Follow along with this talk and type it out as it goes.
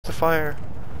fire.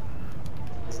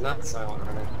 He's not silent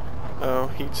running. Oh,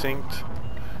 heat sinked.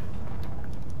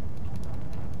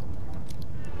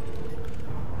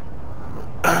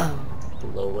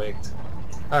 Low waked.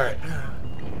 Alright.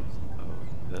 Oh,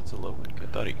 that's a low wing. I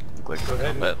thought he looked like Go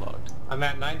ahead. combat locked. I'm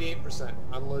at 98%.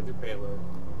 Unload your payload.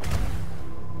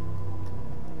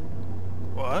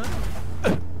 What?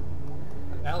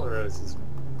 Alarose is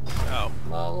Oh.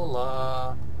 la la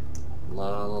la.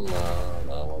 La la la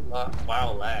la la la.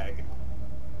 Wow, lag.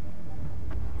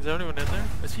 Is there anyone in there?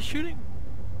 Is he shooting?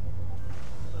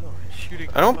 Oh, he's shooting.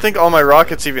 I don't think all my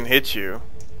rockets even hit you.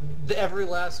 Every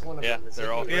last one of Yeah, them is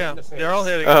they're all- hitting you right Yeah, in the face. they're all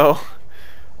hitting. Oh.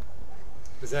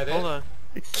 Is that it? Hold on.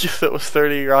 That was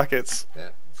 30 rockets. Yeah,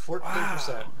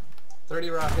 14%. 30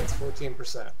 rockets,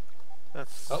 14%.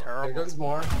 That's Oh, there terrible. goes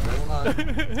more. Hold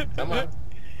on. Come on.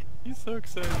 He's so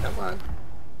excited. Come on.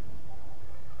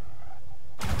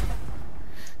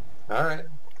 Alright.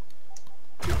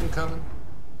 Keep them coming.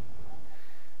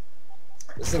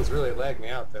 This thing's really lagged me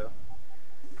out, though.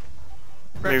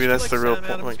 Maybe that's the real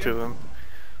point to them.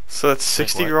 So that's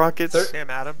 60 what? rockets? Sam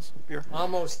Adams beer.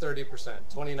 Almost 30%.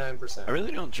 29%. I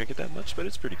really don't drink it that much, but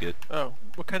it's pretty good. Oh,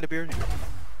 what kind of beer do you?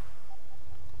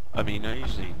 I mean, I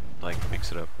usually like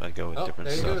mix it up. I go with Oh, different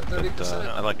there you go, stuff. But 30%.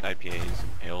 I like IPAs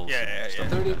and ales Yeah, and stuff.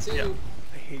 32. Yeah.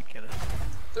 I hate Guinness.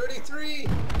 33.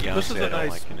 Yeah, This is honestly, a I don't nice-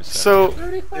 like Guinness. So,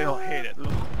 35. They don't hate it.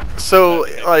 so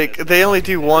like, they only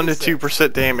do 1 to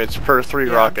 2% damage per 3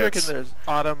 Yeah, I'm rockets. drinking there's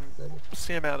Autumn,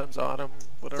 Sam Adams Autumn,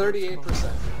 whatever. it's 38%.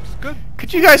 called. It's good.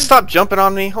 Could you guys stop jumping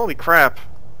on me? Holy crap.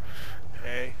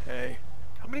 Hey, hey.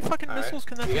 How many fucking Alright. missiles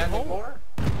can that You thing got any hold? more?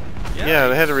 Yeah,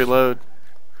 they had to reload.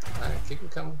 Alright, keep them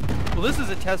coming. Well, this is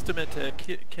a testament to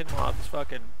Kinmoth's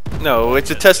fucking... No, it's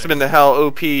a testament to how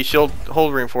OP shield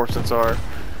hold reinforcements are.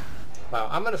 Wow,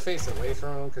 I'm gonna face away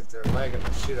from them because they're lagging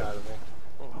the shit out of me.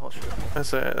 Oh, hell shit.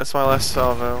 That's it. That's my last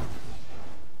salvo.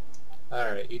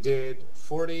 Alright, you did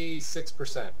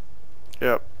 46%.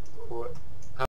 Yep. What?